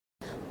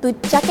ぶっ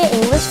ちゃけ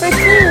English for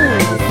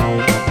Teens.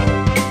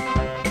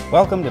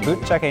 Welcome to ぶ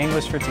っちゃけ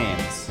English for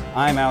Teens.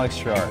 I'm Alex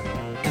Schroer.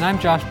 And I'm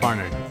Josh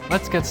Barnard.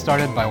 Let's get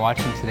started by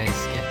watching today's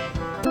skit.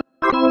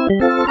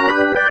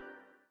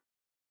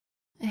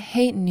 I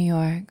hate New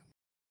York.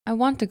 I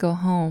want to go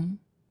home.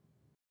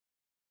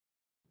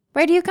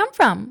 Where do you come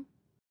from?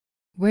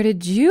 Where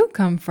did you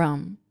come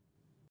from?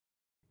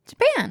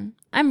 Japan.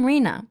 I'm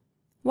Rina.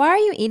 Why are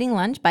you eating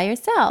lunch by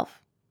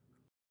yourself?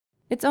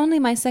 It's only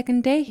my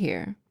second day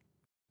here.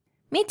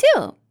 Me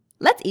too.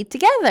 Let's eat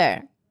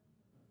together.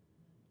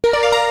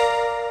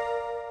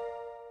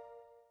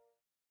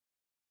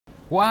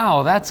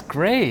 Wow, that's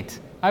great!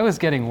 I was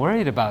getting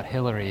worried about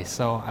Hillary,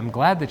 so I'm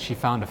glad that she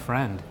found a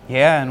friend.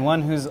 Yeah, and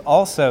one who's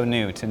also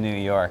new to New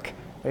York.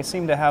 They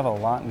seem to have a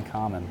lot in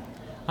common.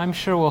 I'm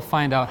sure we'll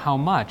find out how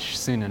much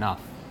soon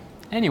enough.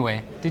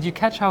 Anyway, did you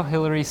catch how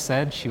Hillary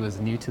said she was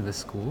new to the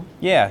school?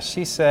 Yeah,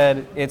 she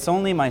said, it's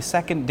only my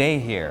second day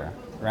here,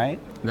 right?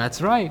 That's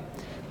right.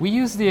 We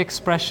use the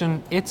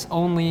expression, it's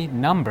only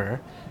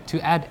number, to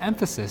add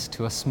emphasis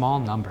to a small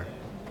number.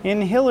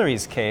 In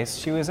Hillary's case,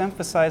 she was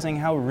emphasizing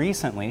how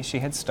recently she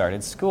had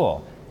started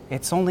school.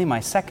 It's only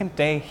my second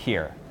day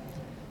here.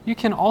 You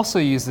can also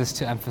use this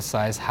to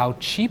emphasize how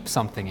cheap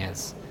something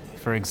is.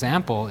 For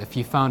example, if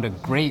you found a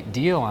great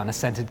deal on a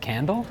scented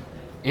candle,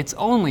 it's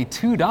only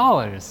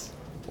 $2.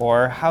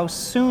 Or how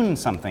soon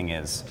something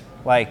is.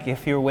 Like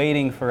if you're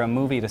waiting for a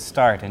movie to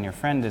start and your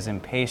friend is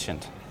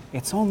impatient,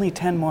 it's only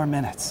 10 more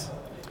minutes.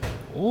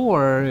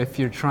 Or if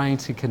you're trying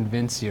to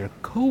convince your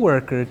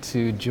coworker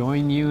to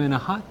join you in a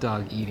hot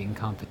dog eating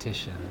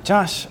competition.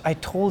 Josh, I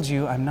told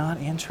you I'm not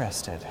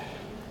interested.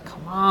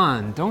 Come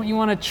on, don't you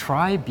want to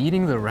try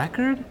beating the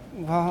record?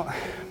 Well,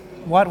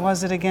 what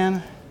was it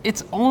again?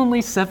 It's only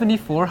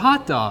 74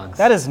 hot dogs.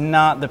 That is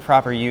not the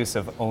proper use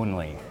of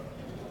only.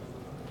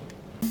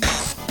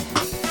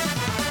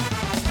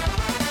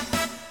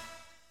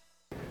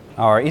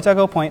 Our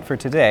itago point for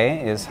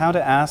today is how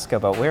to ask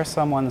about where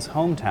someone's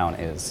hometown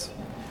is.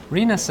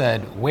 Rina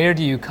said, "Where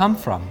do you come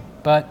from?"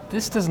 But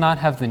this does not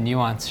have the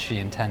nuance she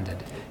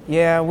intended.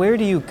 Yeah, where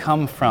do you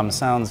come from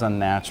sounds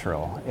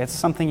unnatural. It's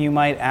something you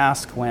might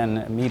ask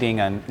when meeting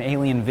an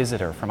alien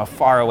visitor from a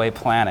faraway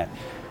planet,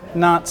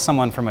 not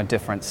someone from a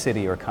different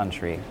city or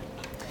country.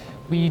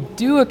 We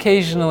do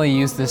occasionally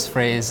use this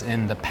phrase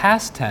in the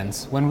past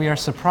tense when we are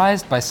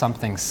surprised by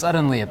something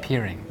suddenly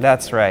appearing.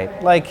 That's right,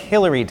 like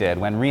Hillary did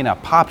when Rina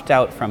popped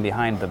out from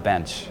behind the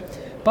bench.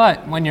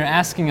 But when you're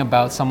asking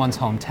about someone's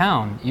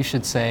hometown, you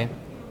should say,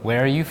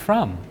 "Where are you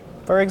from?"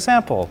 For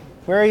example,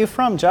 where are you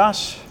from,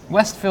 Josh?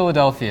 West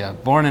Philadelphia,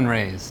 born and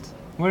raised.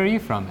 Where are you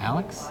from,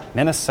 Alex?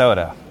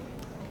 Minnesota.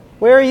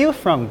 Where are you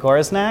from,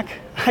 Gorznak?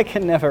 I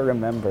can never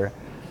remember.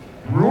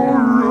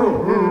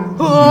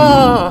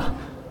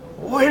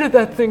 Where did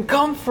that thing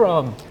come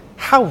from?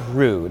 How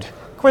rude.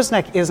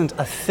 Gorznak isn't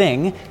a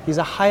thing. He's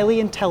a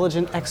highly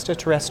intelligent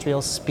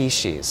extraterrestrial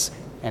species.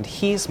 And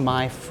he's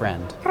my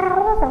friend.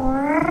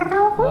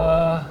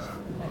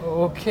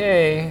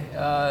 Okay.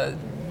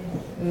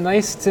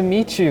 Nice to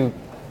meet you,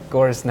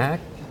 Gorznak.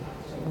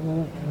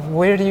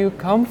 Where do you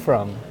come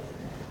from?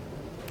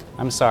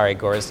 I'm sorry,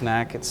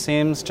 Gorznak. It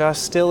seems Josh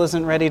still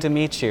isn't ready to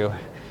meet you.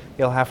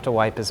 You'll have to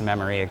wipe his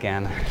memory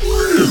again.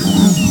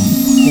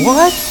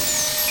 What?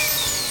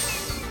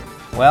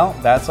 Well,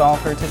 that's all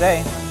for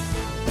today.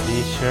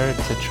 Be sure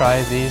to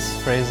try these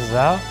phrases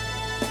out,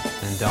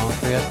 and don't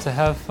forget to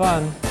have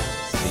fun.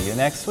 See you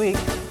next week.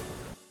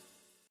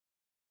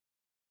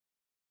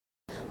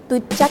 ぶ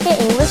っちゃけ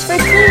English for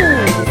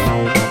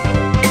Teens.